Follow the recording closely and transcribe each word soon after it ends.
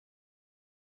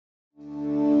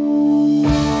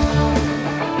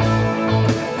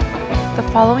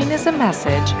following is a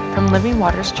message from Living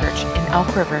Waters Church in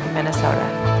Elk River, Minnesota.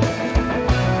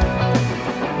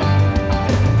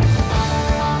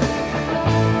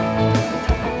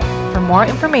 For more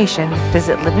information,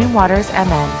 visit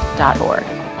livingwatersmn.org.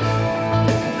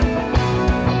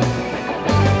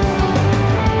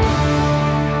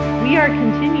 We are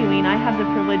continuing. I have the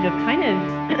privilege of kind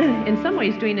of, in some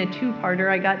ways, doing a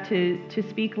two-parter. I got to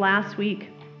speak last week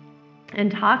and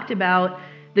talked about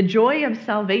the joy of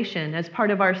salvation as part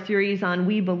of our series on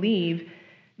We Believe,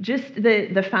 just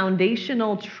the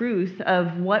foundational truth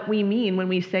of what we mean when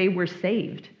we say we're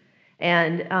saved,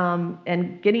 and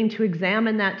getting to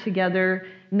examine that together,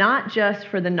 not just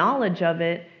for the knowledge of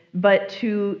it, but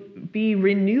to be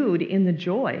renewed in the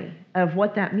joy of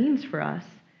what that means for us,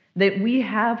 that we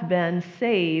have been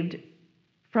saved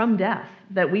from death,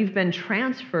 that we've been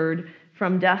transferred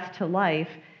from death to life,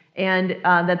 and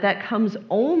that comes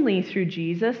only through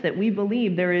Jesus, that we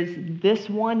believe there is this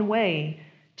one way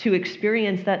to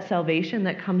experience that salvation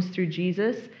that comes through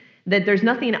Jesus, that there's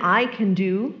nothing I can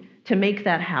do to make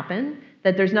that happen,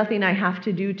 that there's nothing I have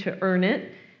to do to earn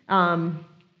it, and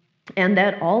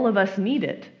that all of us need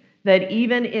it, that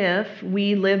even if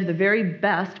we live the very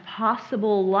best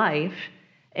possible life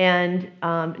and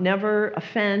never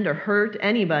offend or hurt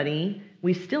anybody,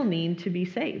 we still need to be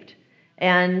saved.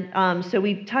 And so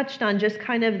we touched on just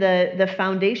kind of the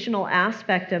foundational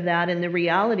aspect of that and the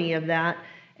reality of that.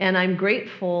 And I'm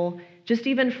grateful just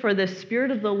even for the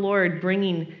Spirit of the Lord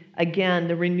bringing, again,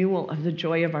 the renewal of the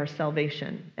joy of our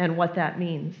salvation and what that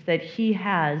means, that He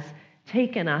has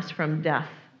taken us from death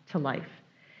to life.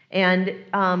 And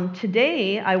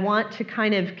today I want to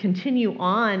kind of continue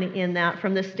on in that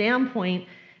from the standpoint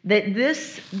that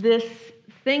this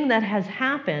thing that has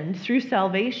happened through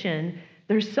salvation,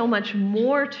 there's so much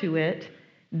more to it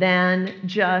than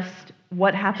just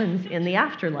what happens in the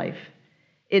afterlife.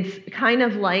 It's kind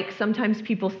of like sometimes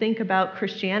people think about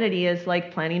Christianity as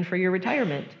like planning for your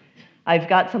retirement. I've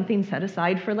got something set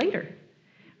aside for later,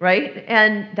 right?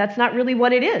 And that's not really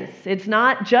what it is. It's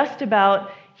not just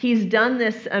about He's done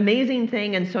this amazing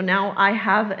thing and so now I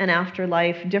have an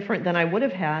afterlife different than I would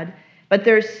have had. But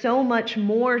there's so much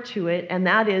more to it, and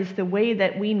that is the way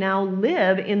that we now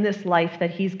live in this life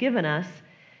that He's given us,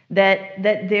 that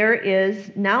there is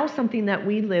now something that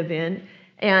we live in,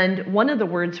 and one of the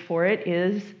words for it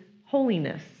is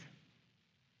holiness.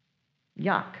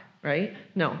 Yuck, right?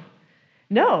 No.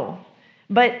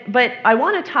 But I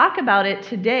want to talk about it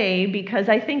today because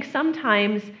I think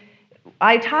sometimes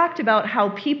I talked about how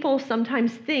people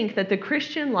sometimes think that the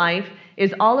Christian life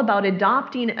is all about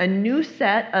adopting a new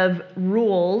set of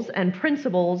rules and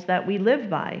principles that we live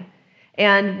by.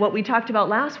 And what we talked about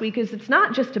last week is it's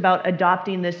not just about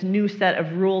adopting this new set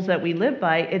of rules that we live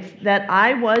by, it's that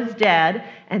I was dead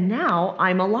and now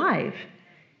I'm alive.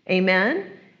 Amen?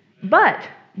 But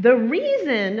the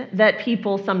reason that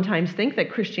people sometimes think that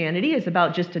Christianity is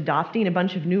about just adopting a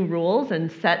bunch of new rules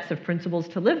and sets of principles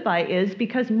to live by is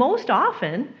because most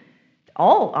often,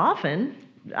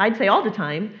 I'd say all the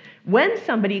time, when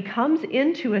somebody comes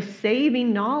into a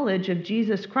saving knowledge of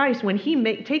Jesus Christ, when He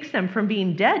takes them from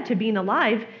being dead to being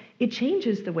alive, it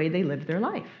changes the way they live their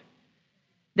life.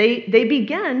 They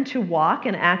begin to walk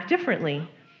and act differently.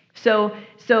 So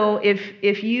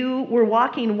if you were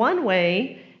walking one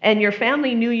way and your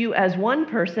family knew you as one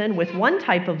person with one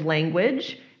type of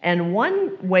language and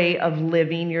one way of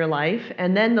living your life,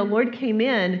 and then the Lord came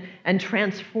in and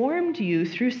transformed you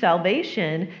through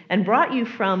salvation and brought you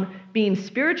from being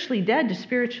spiritually dead to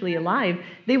spiritually alive,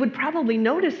 they would probably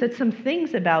notice that some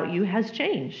things about you has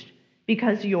changed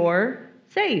because you're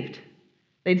saved.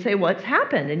 They'd say, what's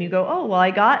happened? And you go, oh, well,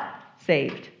 I got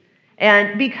saved.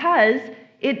 And because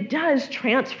it does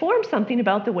transform something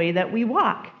about the way that we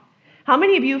walk. How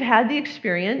many of you have had the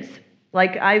experience,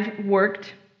 like I've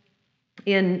worked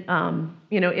in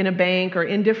a bank or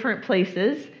in different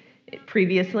places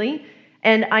previously,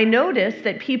 and I noticed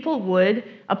that people would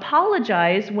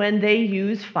apologize when they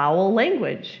use foul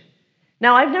language.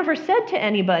 Now, I've never said to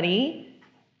anybody,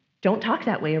 don't talk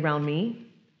that way around me,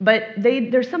 but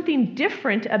there's something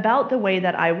different about the way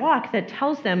that I walk that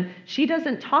tells them she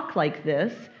doesn't talk like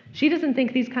this, she doesn't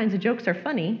think these kinds of jokes are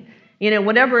funny,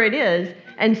 whatever it is.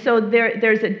 And so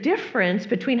there's a difference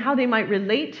between how they might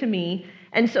relate to me.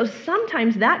 And so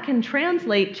sometimes that can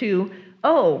translate to,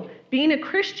 oh, being a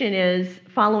Christian is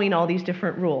following all these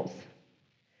different rules.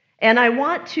 And I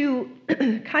want to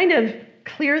kind of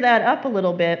clear that up a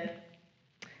little bit.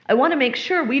 I want to make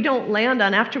sure we don't land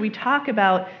on, after we talk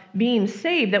about being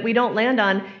saved, that we don't land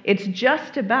on it's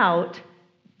just about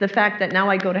the fact that now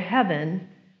I go to heaven,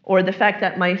 or the fact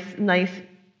that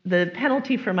the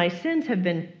penalty for my sins have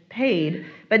been paid,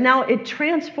 but now it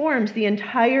transforms the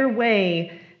entire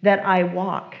way that I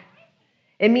walk.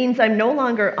 It means I'm no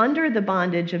longer under the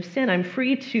bondage of sin. I'm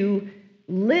free to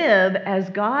live as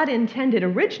God intended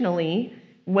originally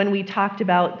when we talked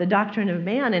about the doctrine of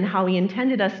man and how he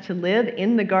intended us to live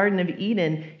in the Garden of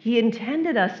Eden. He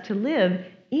intended us to live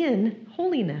in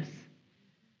holiness.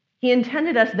 He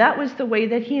intended us, that was the way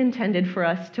that he intended for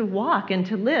us to walk and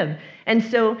to live. And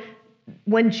so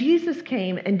when Jesus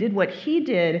came and did what he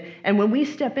did, and when we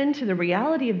step into the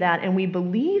reality of that and we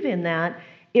believe in that,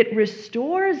 it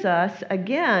restores us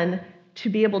again to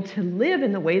be able to live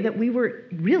in the way that we were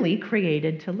really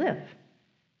created to live.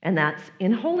 And that's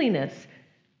in holiness.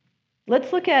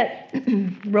 Let's look at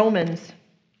Romans.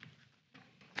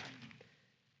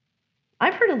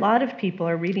 I've heard a lot of people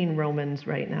are reading Romans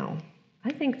right now.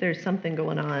 I think there's something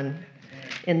going on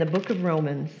in the book of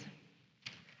Romans.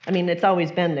 I mean, it's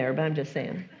always been there, but I'm just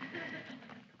saying.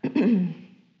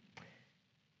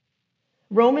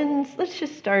 Romans, let's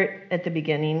just start at the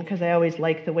beginning, because I always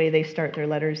like the way they start their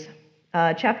letters.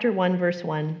 Chapter 1, verse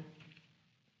 1.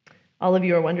 All of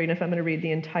you are wondering if I'm going to read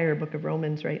the entire book of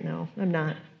Romans right now. I'm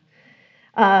not.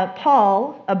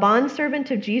 Paul, a bondservant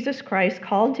of Jesus Christ,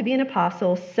 called to be an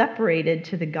apostle, separated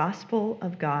to the gospel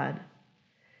of God,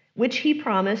 which he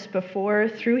promised before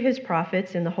through his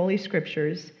prophets in the Holy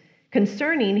Scriptures,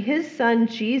 concerning his Son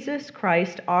Jesus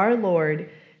Christ our Lord,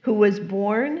 who was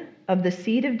born of the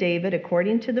seed of David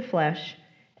according to the flesh,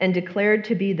 and declared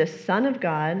to be the Son of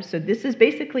God. So this is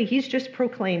basically, he's just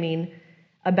proclaiming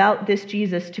about this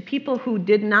Jesus to people who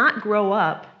did not grow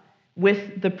up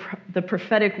with the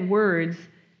prophetic words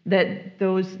that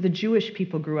the Jewish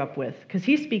people grew up with, because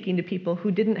he's speaking to people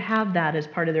who didn't have that as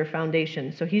part of their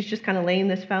foundation. So he's just kind of laying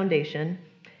this foundation,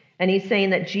 and he's saying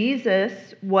that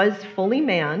Jesus was fully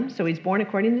man, so he's born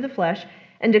according to the flesh,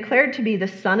 and declared to be the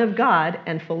Son of God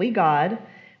and fully God,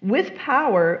 with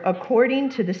power according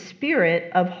to the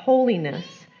Spirit of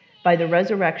holiness by the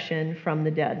resurrection from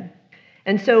the dead.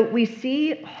 And so we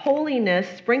see holiness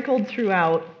sprinkled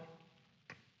throughout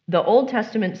the Old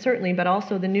Testament, certainly, but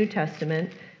also the New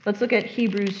Testament. Let's look at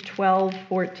Hebrews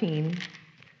 12:14.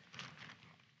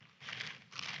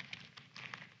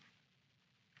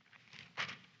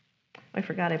 I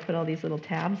forgot I put all these little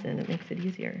tabs in. It makes it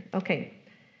easier. Okay.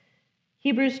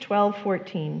 Hebrews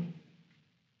 12:14.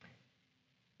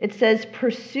 It says,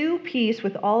 "Pursue peace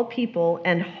with all people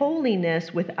and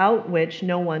holiness, without which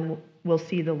no one will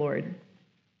see the Lord."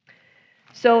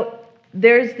 So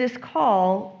there's this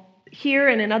call here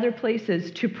and in other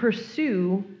places to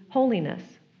pursue holiness.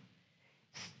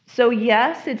 So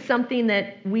yes, it's something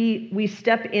that we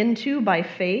step into by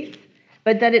faith,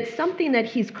 but that it's something that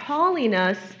he's calling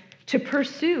us to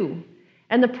pursue.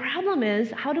 And the problem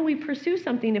is, how do we pursue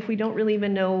something if we don't really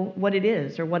even know what it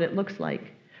is or what it looks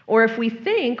like? Or if we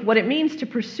think what it means to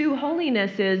pursue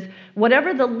holiness is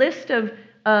whatever the list of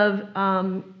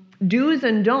do's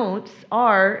and don'ts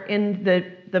are in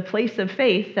the place of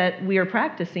faith that we are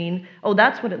practicing, oh,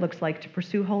 that's what it looks like to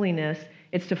pursue holiness.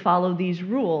 It's to follow these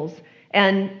rules.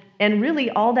 And really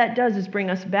all that does is bring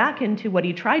us back into what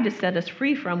he tried to set us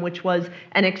free from, which was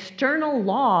an external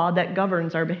law that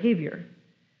governs our behavior.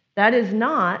 That is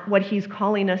not what he's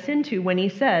calling us into when he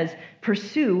says,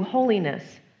 pursue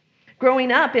holiness.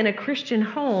 Growing up in a Christian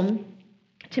home,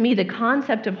 to me, the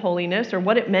concept of holiness, or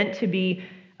what it meant to be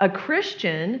a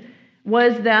Christian,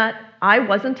 was that I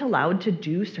wasn't allowed to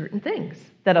do certain things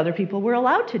that other people were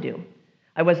allowed to do.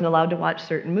 I wasn't allowed to watch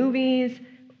certain movies.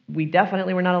 We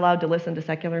definitely were not allowed to listen to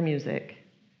secular music.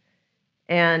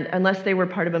 And unless they were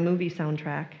part of a movie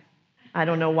soundtrack. I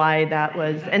don't know why that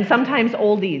was. And sometimes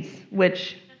oldies,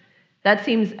 which that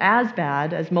seems as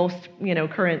bad as most,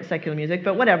 current secular music,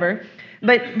 but whatever.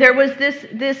 But there was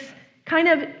this kind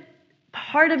of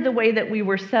part of the way that we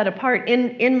were set apart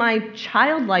in my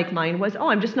childlike mind was,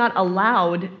 I'm just not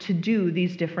allowed to do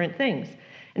these different things.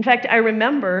 In fact, I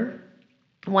remember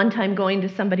one time going to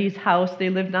somebody's house. They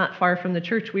lived not far from the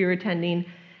church we were attending,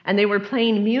 and they were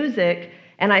playing music,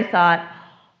 and I thought,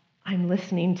 I'm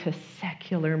listening to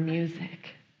secular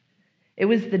music. It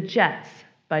was the Jets,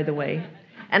 by the way.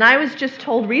 And I was just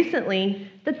told recently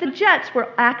that the Jets were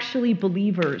actually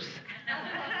believers.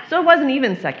 So it wasn't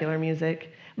even secular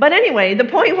music. But anyway, the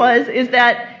point is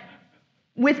that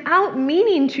without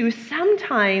meaning to,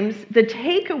 sometimes the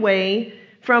takeaway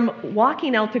from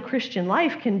walking out the Christian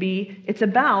life can be, it's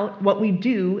about what we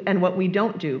do and what we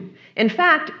don't do. In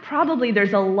fact, probably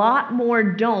there's a lot more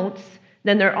don'ts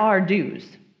than there are do's,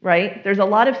 right? There's a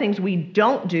lot of things we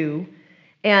don't do,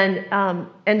 and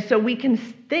so we can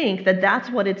think that that's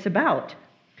what it's about.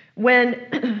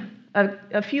 When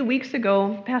a few weeks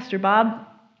ago, Pastor Bob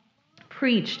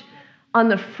preached on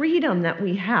the freedom that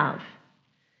we have.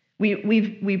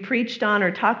 We preached on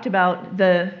or talked about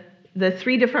the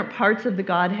three different parts of the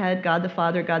Godhead: God the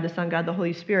Father, God the Son, God the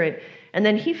Holy Spirit. And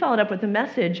then he followed up with a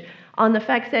message on the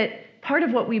fact that part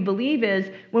of what we believe is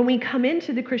when we come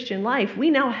into the Christian life, we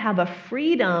now have a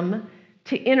freedom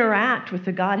to interact with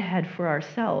the Godhead for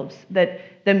ourselves,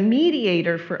 that the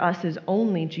mediator for us is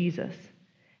only Jesus,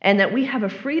 and that we have a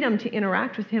freedom to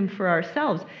interact with him for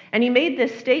ourselves. And he made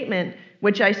this statement,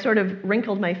 which I sort of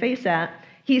wrinkled my face at.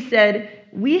 He said,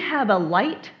 "We have a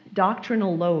light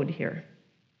doctrinal load here."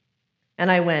 And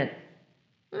I went,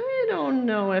 I don't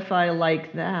know if I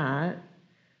like that.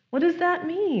 What does that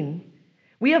mean?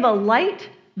 We have a light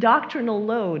doctrinal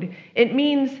load. It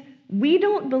means we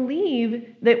don't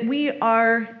believe that we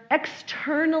are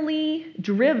externally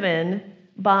driven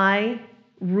by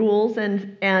rules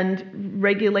and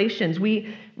regulations.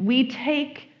 We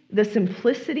take the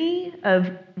simplicity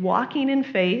of walking in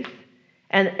faith,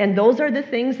 and those are the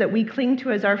things that we cling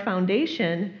to as our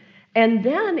foundation. And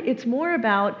then it's more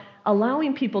about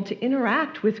allowing people to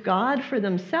interact with God for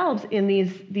themselves in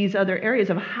these other areas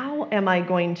of how am I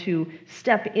going to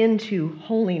step into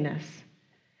holiness.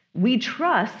 We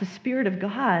trust the Spirit of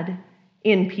God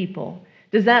in people.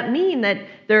 Does that mean that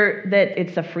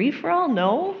it's a free-for-all?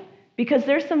 No, because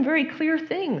there's some very clear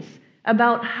things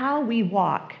about how we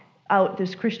walk out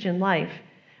this Christian life.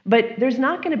 But there's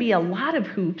not going to be a lot of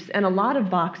hoops and a lot of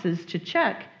boxes to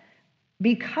check,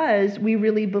 because we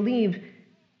really believe,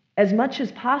 as much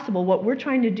as possible, what we're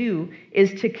trying to do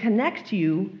is to connect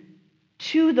you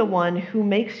to the one who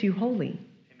makes you holy,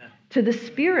 Amen. To the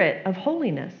Spirit of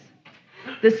holiness.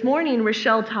 This morning,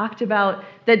 Rochelle talked about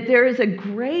that there is a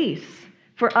grace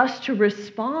for us to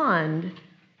respond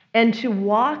and to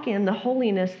walk in the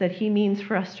holiness that he means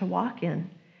for us to walk in.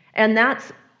 And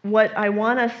that's what I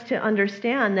want us to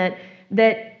understand, that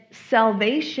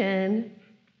salvation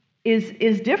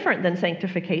is different than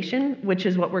sanctification, which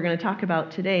is what we're going to talk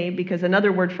about today, because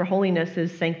another word for holiness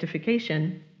is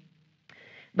sanctification.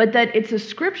 But that it's a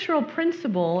scriptural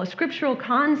principle, a scriptural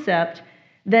concept,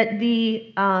 that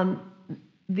the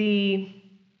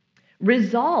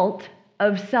result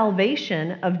of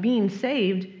salvation, of being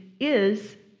saved,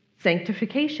 is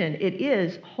sanctification. It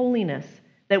is holiness,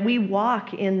 that we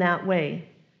walk in that way.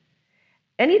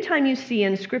 Anytime you see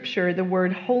in Scripture the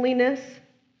word holiness,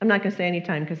 I'm not going to say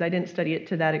anytime because I didn't study it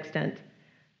to that extent.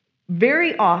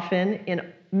 Very often,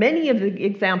 in many of the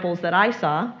examples that I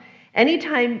saw,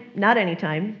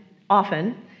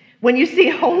 often, when you see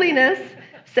holiness,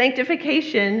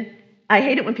 sanctification, I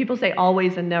hate it when people say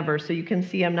always and never, so you can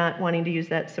see I'm not wanting to use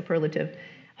that superlative.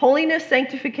 Holiness,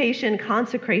 sanctification,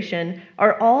 consecration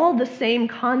are all the same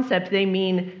concept. They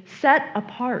mean set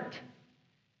apart.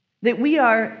 That we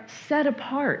are set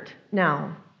apart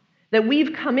now. That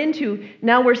we've come into,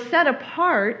 now we're set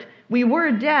apart. We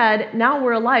were dead, now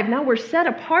we're alive. Now we're set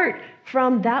apart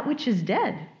from that which is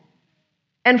dead.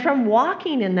 And from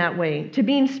walking in that way to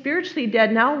being spiritually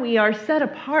dead, now we are set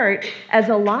apart as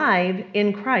alive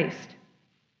in Christ.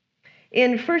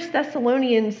 In 1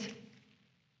 Thessalonians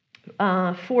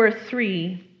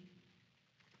 4:3,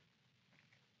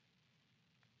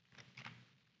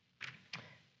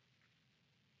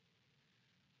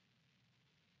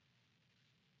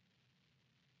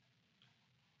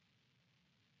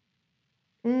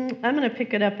 I'm going to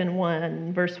pick it up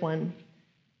in verse 1.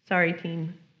 Sorry,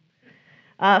 team.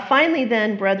 Finally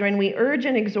then, brethren, we urge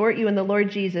and exhort you in the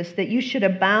Lord Jesus that you should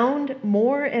abound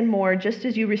more and more, just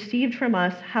as you received from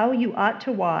us how you ought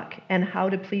to walk and how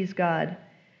to please God.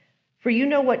 For you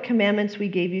know what commandments we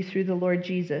gave you through the Lord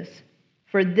Jesus.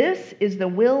 For this is the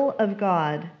will of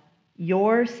God,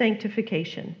 your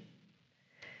sanctification.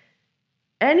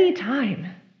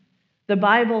 Anytime the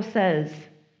Bible says,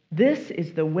 this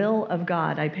is the will of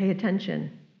God, I pay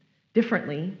attention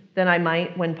differently than I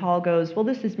might when Paul goes, well,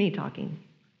 this is me talking.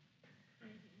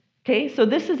 Okay, so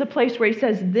this is a place where he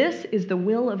says, this is the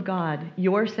will of God,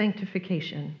 your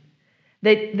sanctification.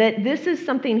 That this is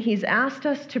something he's asked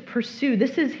us to pursue.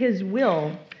 This is his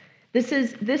will. This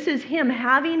is him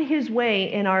having his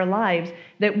way in our lives,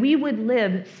 that we would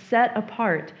live set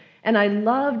apart. And I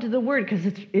loved the word because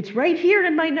it's right here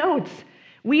in my notes.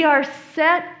 We are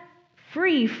set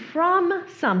free from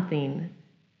something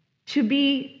to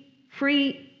be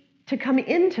free to come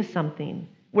into something.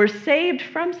 We're saved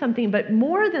from something, but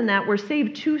more than that, we're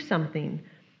saved to something.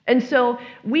 And so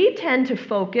we tend to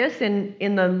focus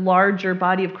in the larger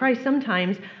body of Christ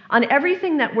sometimes on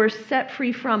everything that we're set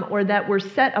free from or that we're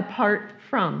set apart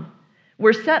from.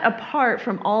 We're set apart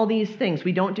from all these things.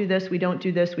 We don't do this, we don't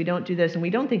do this, we don't do this, and we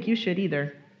don't think you should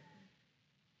either.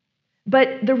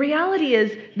 But the reality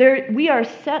is we are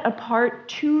set apart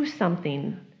to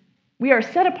something. We are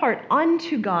set apart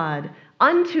unto God,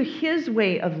 unto his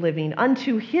way of living,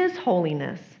 unto his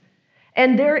holiness.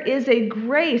 And there is a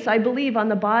grace, I believe, on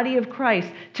the body of Christ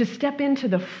to step into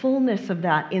the fullness of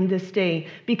that in this day,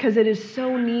 because it is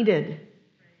so needed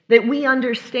that we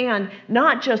understand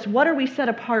not just what are we set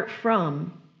apart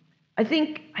from. I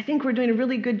think we're doing a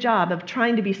really good job of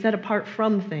trying to be set apart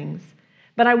from things.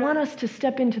 But I want us to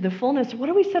step into the fullness. What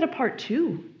are we set apart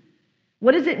to?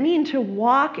 What does it mean to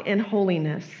walk in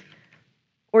holiness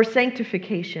or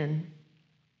sanctification?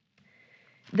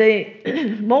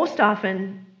 Most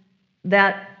often,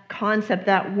 that concept,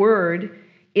 that word,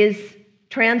 is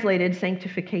translated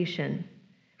sanctification,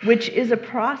 which is a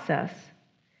process.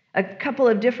 A couple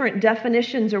of different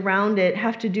definitions around it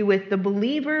have to do with the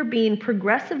believer being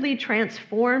progressively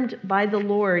transformed by the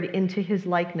Lord into his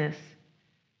likeness.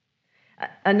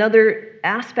 Another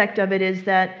aspect of it is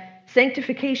that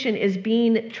sanctification is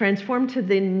being transformed to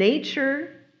the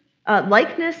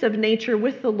likeness of nature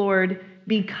with the Lord,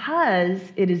 because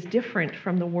it is different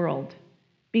from the world,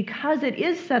 because it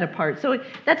is set apart. So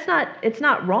it's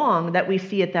not wrong that we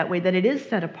see it that way, that it is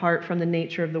set apart from the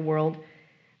nature of the world.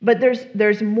 But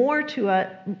there's more to it.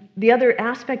 The other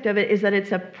aspect of it is that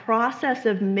it's a process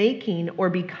of making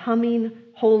or becoming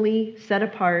holy, set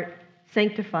apart,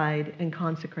 sanctified, and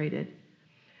consecrated.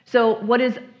 So what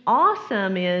is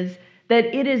awesome is that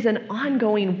it is an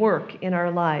ongoing work in our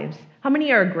lives. How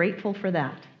many are grateful for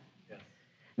that? Yes.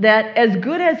 That as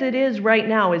good as it is right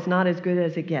now is not as good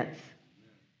as it gets.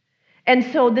 And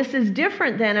so this is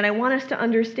different then, and I want us to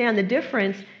understand the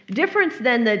difference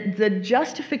than the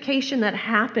justification that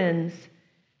happens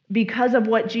because of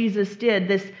what Jesus did,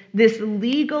 this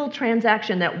legal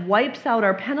transaction that wipes out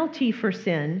our penalty for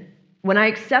sin. When I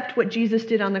accept what Jesus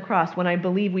did on the cross, when I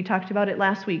believe, we talked about it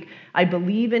last week, I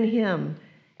believe in him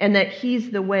and that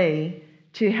he's the way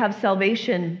to have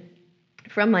salvation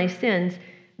from my sins,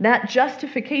 that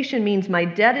justification means my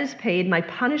debt is paid, my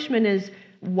punishment is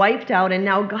wiped out, and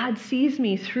now God sees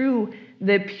me through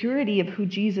the purity of who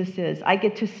Jesus is. I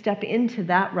get to step into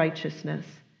that righteousness.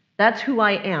 That's who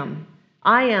I am.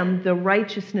 I am the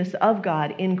righteousness of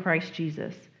God in Christ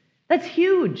Jesus. That's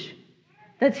huge.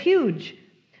 That's huge.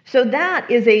 So that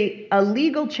is a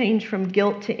legal change from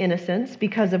guilt to innocence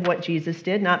because of what Jesus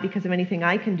did, not because of anything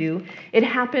I can do. It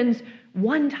happens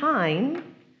one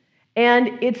time,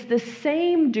 and it's the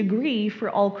same degree for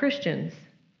all Christians.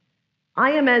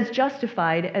 I am as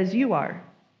justified as you are.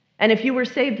 And if you were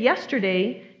saved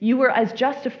yesterday, you were as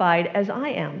justified as I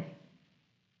am.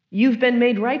 You've been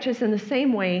made righteous in the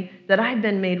same way that I've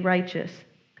been made righteous.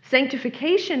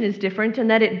 Sanctification is different in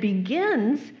that it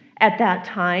begins at that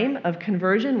time of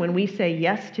conversion when we say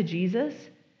yes to Jesus.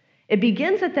 It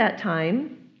begins at that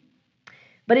time,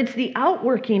 but it's the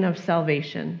outworking of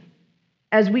salvation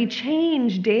as we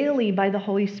change daily by the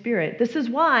Holy Spirit. This is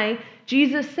why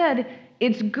Jesus said,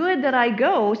 it's good that I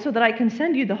go so that I can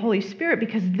send you the Holy Spirit,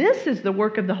 because this is the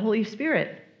work of the Holy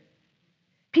Spirit.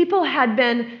 People had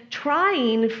been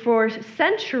trying for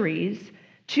centuries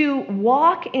to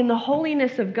walk in the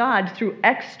holiness of God through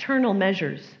external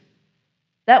measures.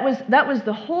 That was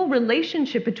the whole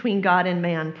relationship between God and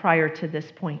man prior to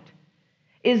this point,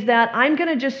 is that I'm going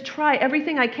to just try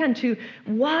everything I can to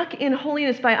walk in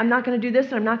holiness by I'm not going to do this,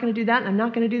 and I'm not going to do that, and I'm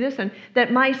not going to do this, and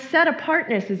that my set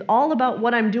apartness is all about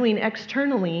what I'm doing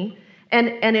externally,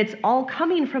 and it's all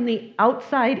coming from the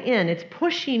outside in. It's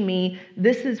pushing me.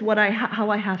 This is how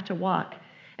I have to walk.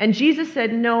 And Jesus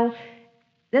said, no,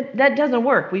 that doesn't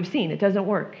work. We've seen it doesn't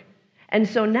work. And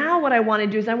so now what I want to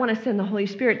do is I want to send the Holy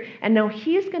Spirit, and now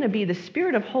he's going to be the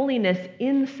Spirit of holiness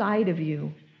inside of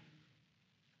you.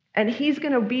 And he's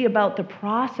going to be about the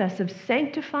process of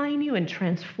sanctifying you and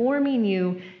transforming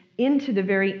you into the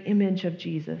very image of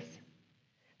Jesus.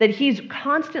 That he's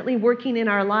constantly working in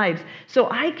our lives. So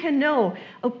I can know,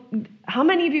 how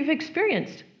many of you have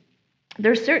experienced?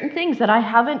 There's certain things that I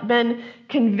haven't been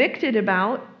convicted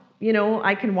about. You know,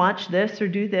 I can watch this or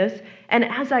do this. And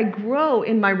as I grow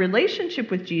in my relationship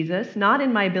with Jesus, not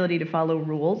in my ability to follow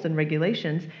rules and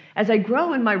regulations, as I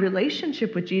grow in my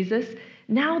relationship with Jesus,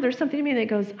 now there's something in me that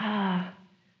goes, I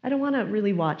don't want to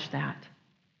really watch that.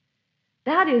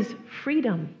 That is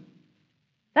freedom.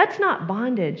 That's not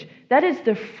bondage. That is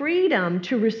the freedom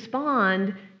to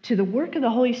respond to the work of the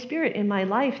Holy Spirit in my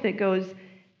life that goes,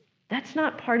 that's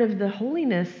not part of the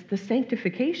holiness, the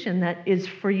sanctification that is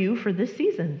for you for this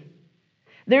season.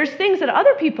 There's things that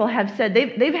other people have said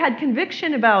they've had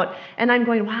conviction about, and I'm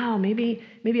going, wow, maybe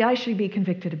I should be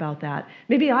convicted about that.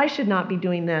 Maybe I should not be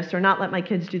doing this or not let my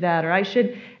kids do that, or I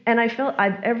should. And I felt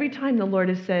every time the Lord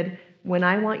has said, when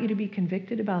I want you to be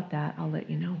convicted about that, I'll let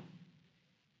you know.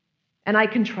 And I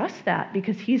can trust that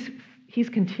because he's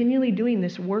continually doing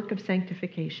this work of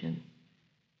sanctification.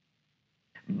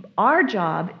 Our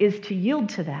job is to yield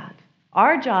to that.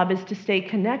 Our job is to stay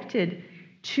connected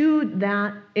to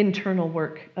that internal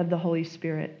work of the Holy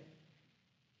Spirit.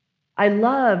 I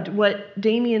loved what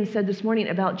Damien said this morning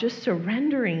about just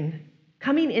surrendering,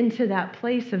 coming into that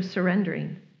place of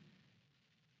surrendering.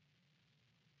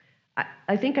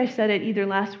 I think I said it either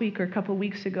last week or a couple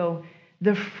weeks ago,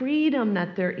 the freedom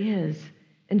that there is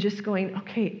and just going,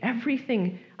 okay,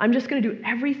 everything, I'm just going to do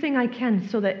everything I can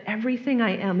so that everything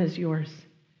I am is yours.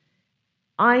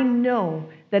 I know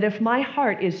that if my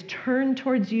heart is turned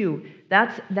towards you,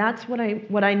 that's what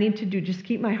I need to do. Just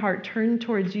keep my heart turned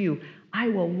towards you. I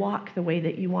will walk the way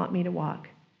that you want me to walk.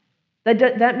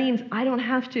 That means I don't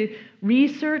have to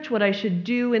research what I should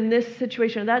do in this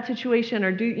situation or that situation,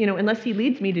 or do, unless he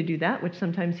leads me to do that, which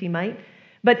sometimes he might.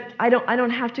 But I don't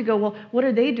have to go, well, what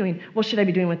are they doing? Well, should I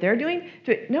be doing what they're doing?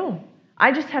 No.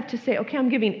 I just have to say, okay, I'm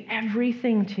giving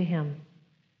everything to him.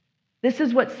 This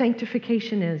is what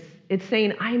sanctification is. It's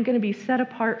saying, I am going to be set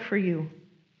apart for you.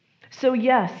 So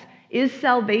yes, is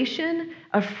salvation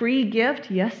a free gift?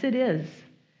 Yes, it is.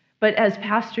 But as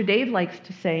Pastor Dave likes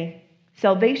to say,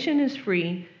 salvation is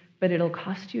free, but it'll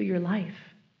cost you your life.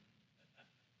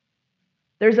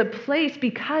 There's a place,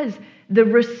 because the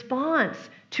response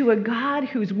to a God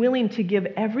who's willing to give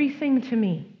everything to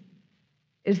me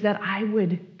is that I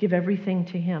would give everything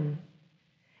to him.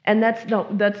 And that's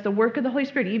the work of the Holy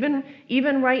Spirit.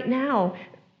 Even right now,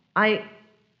 I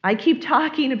keep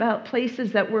talking about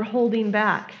places that we're holding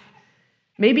back.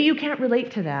 Maybe you can't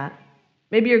relate to that.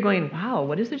 Maybe you're going, wow,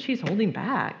 what is it she's holding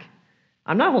back?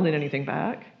 I'm not holding anything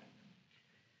back.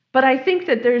 But I think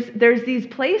that there's these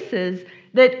places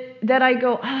that I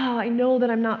go, I know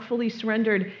that I'm not fully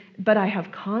surrendered, but I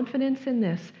have confidence in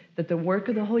this, that the work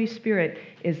of the Holy Spirit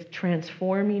is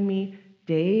transforming me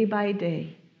day by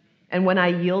day. And when I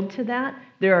yield to that,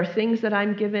 there are things that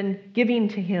I'm giving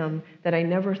to him that I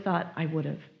never thought I would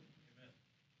have.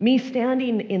 Me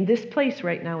standing in this place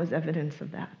right now is evidence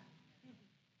of that.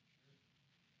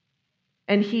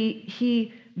 And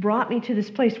he brought me to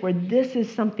this place where this is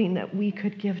something that we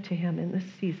could give to him in this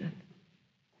season.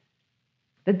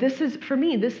 That this is, for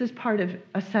me, this is part of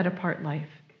a set-apart life.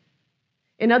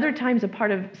 In other times, a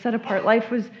part of set-apart life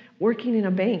was working in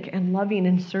a bank and loving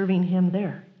and serving him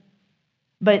there.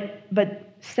 But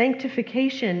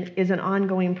sanctification is an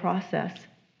ongoing process.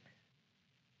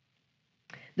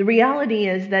 The reality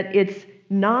is that it's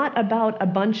not about a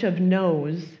bunch of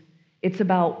no's, it's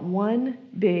about one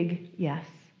big yes.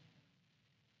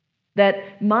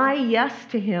 That my yes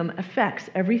to him affects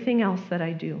everything else that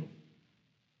I do.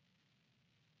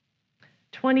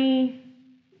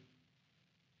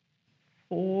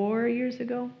 24 years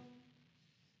ago?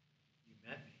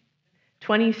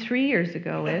 23 years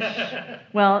ago-ish.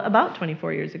 Well, about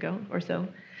 24 years ago or so.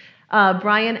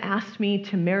 Brian asked me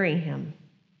to marry him.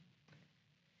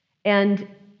 And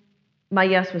my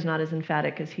yes was not as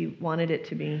emphatic as he wanted it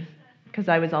to be, because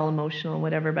I was all emotional and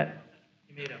whatever, but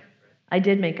you made up for it. I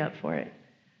did make up for it.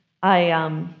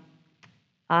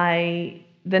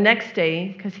 The next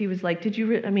day, because he was like, did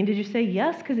you say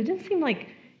yes? Because it didn't seem like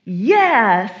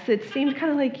yes. It seemed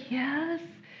kind of like yes.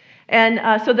 And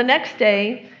so the next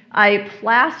day, I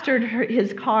plastered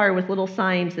his car with little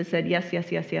signs that said yes,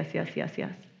 yes, yes, yes, yes, yes,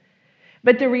 yes.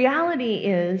 But the reality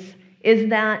is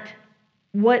that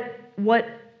what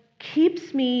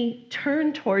keeps me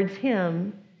turned towards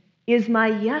him is my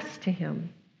yes to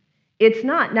him. It's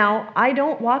not. Now, I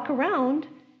don't walk around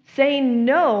saying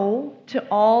no to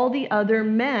all the other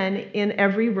men in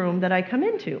every room that I come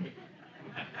into.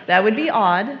 That would be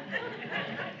odd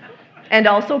and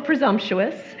also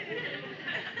presumptuous.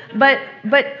 But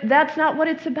that's not what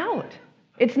it's about.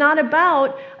 It's not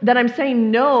about that I'm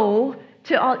saying no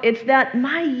to all. It's that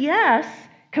my yes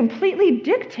completely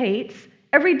dictates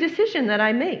every decision that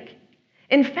I make.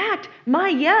 In fact, my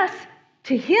yes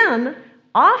to him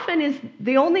often is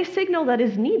the only signal that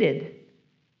is needed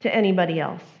to anybody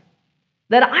else.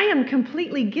 That I am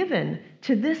completely given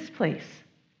to this place.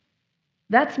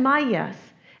 That's my yes.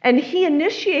 And he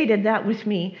initiated that with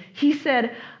me. He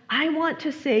said, I want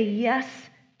to say yes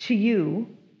to you.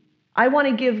 I want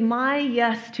to give my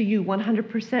yes to you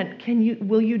 100%.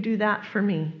 Will you do that for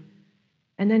me?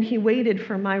 And then he waited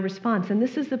for my response. And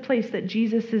this is the place that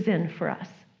Jesus is in for us.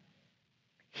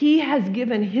 He has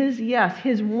given his yes,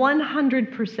 his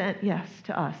 100% yes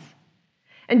to us.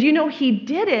 And you know, he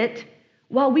did it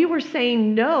while we were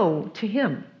saying no to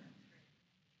him.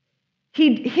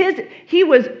 He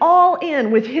was all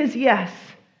in with his yes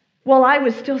while I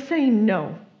was still saying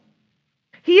no.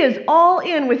 He is all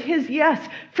in with his yes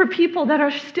for people that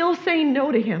are still saying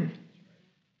no to him.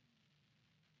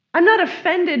 I'm not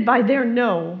offended by their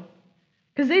no,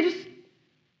 because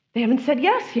they haven't said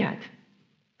yes yet.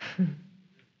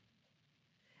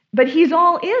 But he's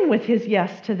all in with his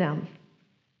yes to them.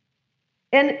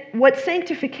 And what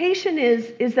sanctification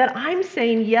is that I'm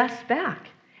saying yes back.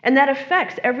 And that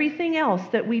affects everything else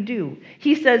that we do.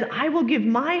 He says, I will give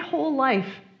my whole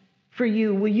life for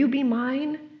you. Will you be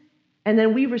mine? And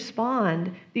then we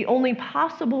respond. The only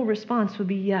possible response would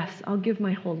be, yes, I'll give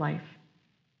my whole life.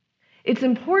 It's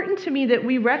important to me that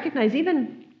we recognize,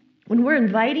 even when we're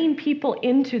inviting people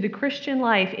into the Christian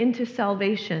life, into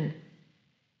salvation,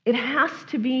 it has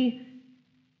to be,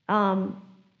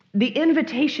 the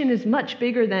invitation is much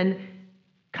bigger than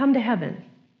come to heaven.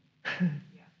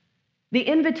 The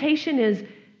invitation is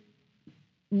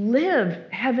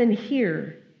live heaven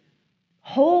here,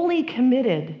 wholly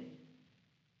committed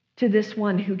to this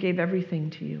one who gave everything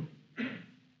to you.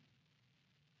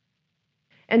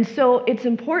 And so it's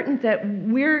important that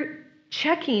we're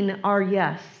checking our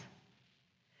yes.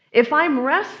 If I'm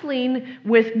wrestling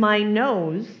with my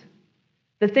no's,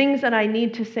 the things that I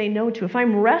need to say no to, if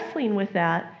I'm wrestling with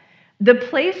that, the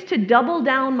place to double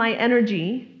down my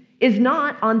energy is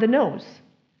not on the no's.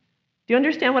 Do you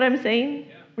understand what I'm saying?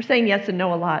 Yeah. We're saying yes and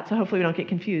no a lot, so hopefully we don't get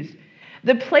confused.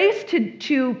 The place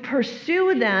to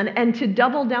pursue then and to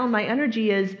double down my energy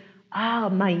is,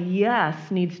 my yes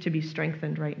needs to be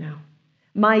strengthened right now.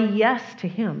 My yes to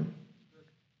him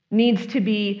needs to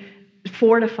be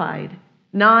fortified,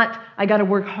 not I got to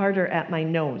work harder at my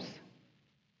no's.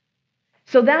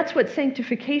 So that's what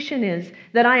sanctification is,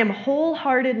 that I am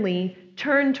wholeheartedly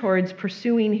turned towards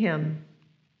pursuing him.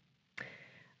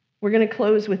 We're going to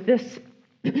close with this.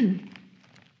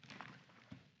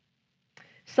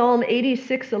 Psalm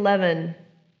 86:11.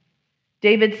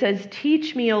 David says,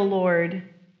 teach me, O Lord,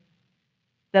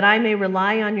 that I may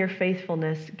rely on your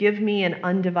faithfulness. Give me an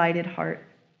undivided heart.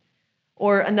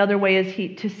 Or another way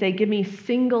is to say, give me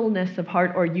singleness of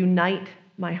heart, or unite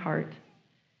my heart.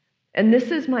 And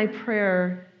this is my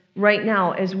prayer right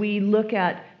now as we look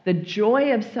at the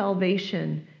joy of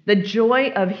salvation, the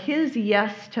joy of his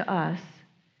yes to us,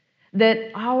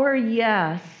 that our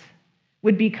yes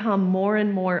would become more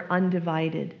and more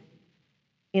undivided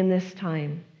in this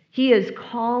time. He is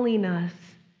calling us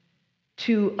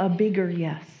to a bigger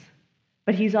yes,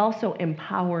 but he's also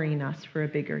empowering us for a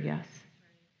bigger yes.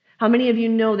 How many of you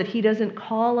know that he doesn't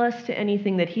call us to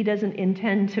anything that he doesn't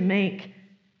intend to make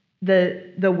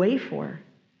the way for?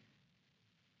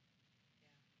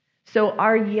 So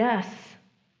our yes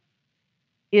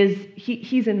is,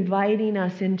 he's inviting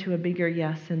us into a bigger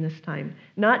yes in this time.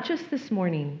 Not just this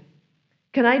morning.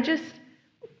 Can I just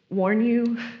warn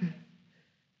you?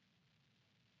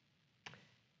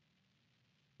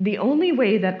 The only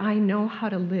way that I know how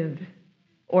to live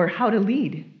or how to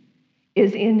lead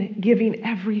is in giving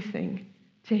everything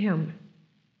to him.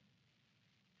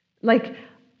 Like,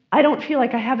 I don't feel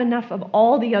like I have enough of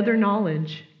all the other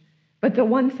knowledge, but the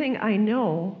one thing I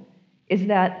know is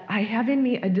that I have in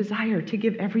me a desire to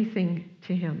give everything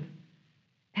to him.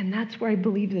 And that's where I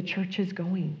believe the church is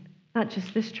going. Not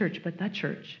just this church, but that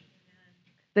church.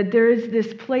 That there is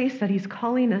this place that he's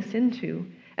calling us into.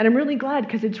 And I'm really glad,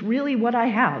 because it's really what I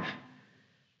have.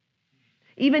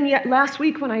 Even yet last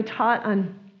week when I taught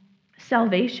on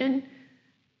salvation,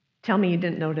 tell me you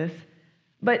didn't notice,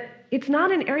 but it's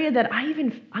not an area that I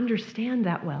even understand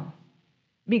that well,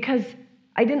 because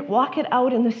I didn't walk it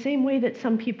out in the same way that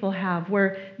some people have,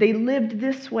 where they lived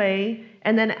this way,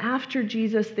 and then after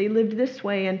Jesus, they lived this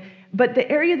way. But the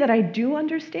area that I do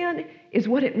understand is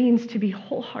what it means to be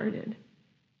wholehearted,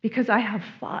 because I have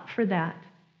fought for that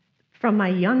from my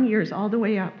young years all the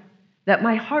way up, that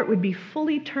my heart would be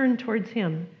fully turned towards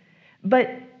him. But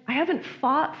I haven't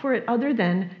fought for it other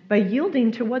than by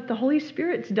yielding to what the Holy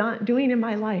Spirit's doing in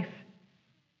my life.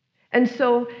 And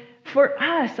so for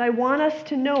us, I want us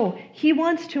to know he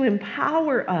wants to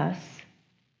empower us.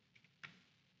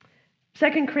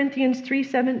 2 Corinthians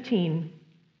 3:17.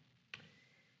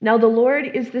 Now the Lord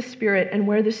is the Spirit, and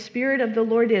where the Spirit of the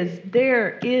Lord is,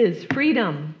 there is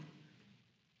freedom.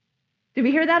 Did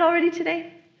we hear that already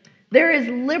today? There is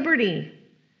liberty.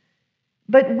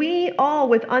 But we all,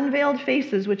 with unveiled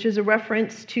faces, which is a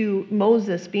reference to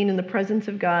Moses being in the presence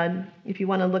of God. If you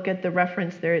want to look at the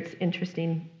reference there, it's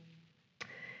interesting.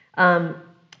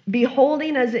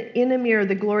 Beholding as in a mirror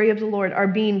the glory of the Lord, are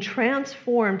being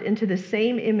transformed into the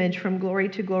same image from glory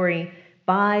to glory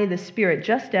by the Spirit,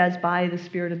 just as by the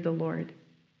Spirit of the Lord.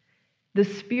 The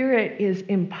Spirit is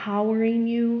empowering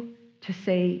you to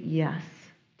say yes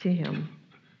to him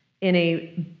in a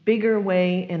bigger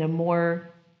way, in a more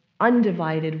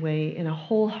undivided way, in a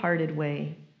wholehearted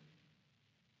way.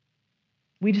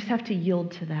 We just have to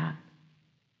yield to that.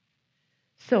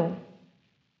 So,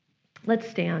 let's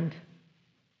stand.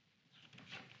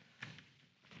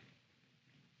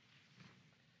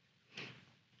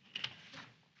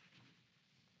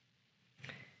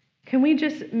 Can we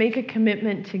just make a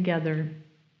commitment together?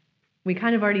 We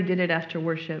kind of already did it after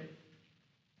worship.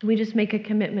 Can we just make a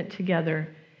commitment together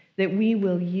that we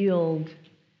will yield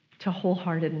to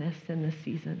wholeheartedness in this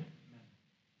season?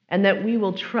 And that we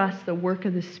will trust the work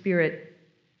of the Spirit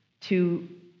to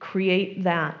create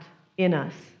that in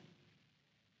us.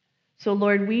 So,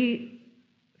 Lord,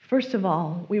 first of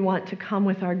all, we want to come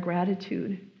with our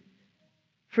gratitude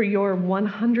for your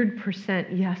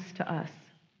 100% yes to us.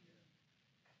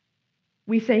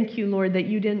 We thank you, Lord, that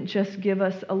you didn't just give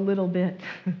us a little bit,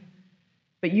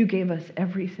 but you gave us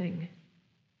everything.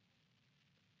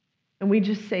 And we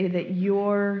just say that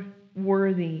you're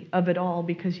worthy of it all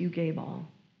because you gave all.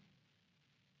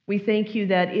 We thank you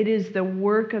that it is the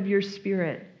work of your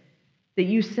Spirit, that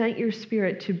you sent your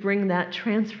Spirit to bring that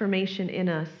transformation in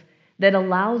us that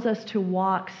allows us to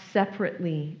walk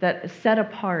separately, that set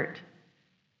apart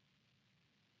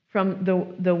from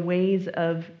the ways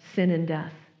of sin and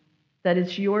death. That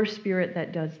it's your Spirit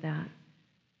that does that.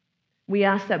 We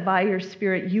ask that by your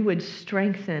Spirit you would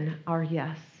strengthen our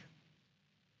yes.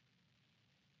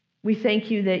 We thank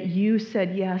you that you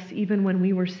said yes even when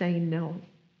we were saying no.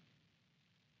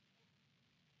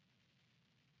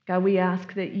 God, we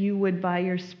ask that you would, by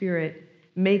your Spirit,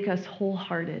 make us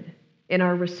wholehearted in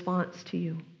our response to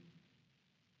you.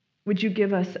 Would you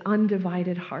give us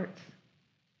undivided hearts?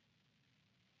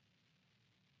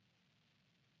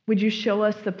 Would you show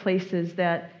us the places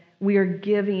that we are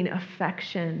giving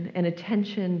affection and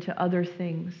attention to other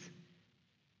things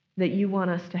that you want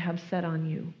us to have set on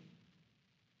you?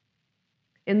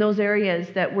 In those areas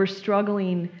that we're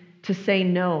struggling to say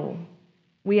no,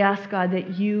 we ask, God,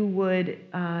 that you would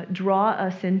draw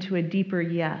us into a deeper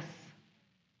yes,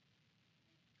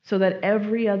 so that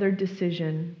every other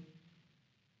decision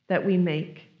that we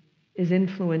make is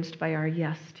influenced by our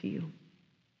yes to you.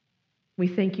 We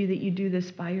thank you that you do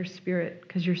this by your Spirit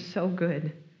because you're so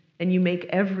good and you make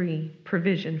every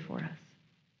provision for us.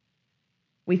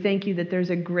 We thank you that there's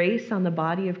a grace on the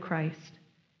body of Christ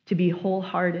to be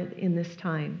wholehearted in this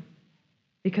time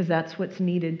because that's what's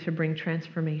needed to bring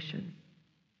transformation.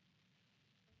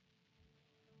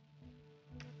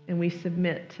 And we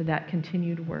submit to that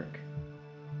continued work.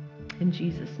 In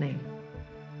Jesus' name,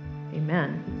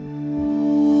 amen.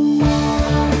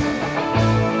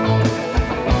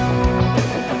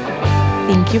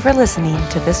 Thank you for listening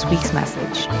to this week's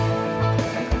message.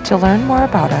 To learn more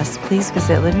about us, please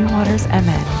visit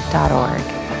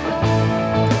livingwatersmn.org.